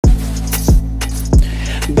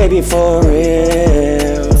Baby, for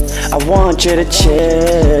real, I want you to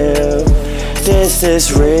chill. This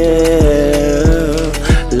is real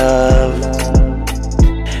love.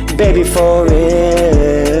 Baby, for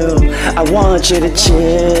real, I want you to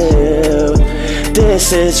chill.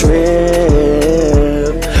 This is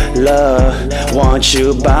real love. Want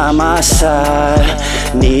you by my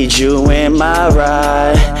side, need you in my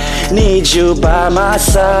ride, need you by my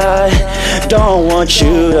side. Don't want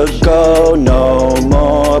you to go no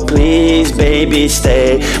more, please baby,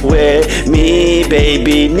 stay with me,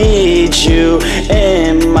 baby, need you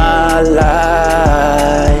in my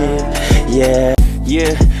life. Yeah,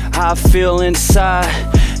 yeah, how I feel inside,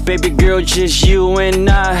 baby girl, just you and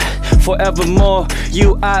I, forevermore.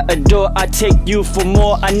 You I adore, I take you for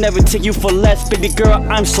more, I never take you for less. Baby girl,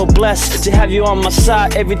 I'm so blessed to have you on my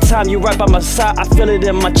side. Every time you're right by my side, I feel it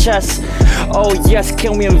in my chest. Oh yes,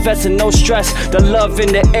 can we invest in no stress? The love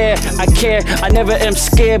in the air, I care, I never am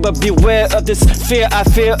scared. But beware of this fear, I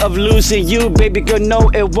fear of losing you. Baby girl, no,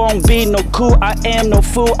 it won't be no cool. I am no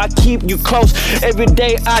fool, I keep you close. Every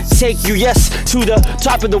day I take you, yes, to the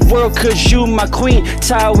top of the world, cause you my queen.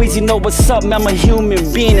 Tyrese, you know what's up, man, I'm a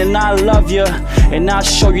human being. And I love you, and I'll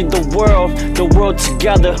show you the world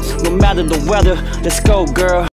together, no matter the weather. Let's go, girl.